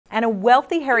And a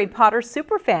wealthy Harry Potter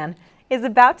superfan is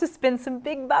about to spend some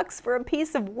big bucks for a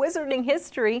piece of wizarding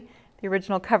history. The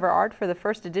original cover art for the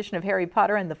first edition of Harry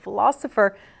Potter and the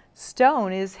Philosopher's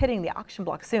Stone is hitting the auction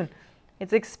block soon.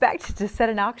 It's expected to set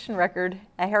an auction record.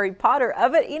 Any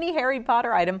Harry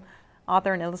Potter item.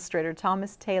 Author and illustrator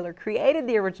Thomas Taylor created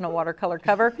the original watercolor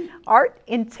cover art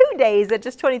in 2 days at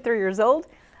just 23 years old.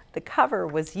 The cover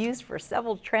was used for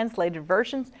several translated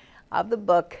versions of the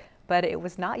book, but it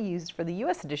was not used for the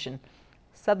U.S. edition.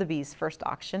 Sotheby's first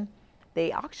auction.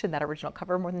 They auctioned that original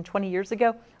cover more than 20 years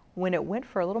ago when it went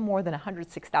for a little more than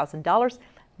 $106,000.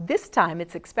 This time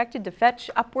it's expected to fetch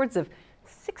upwards of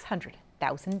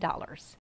 $600,000.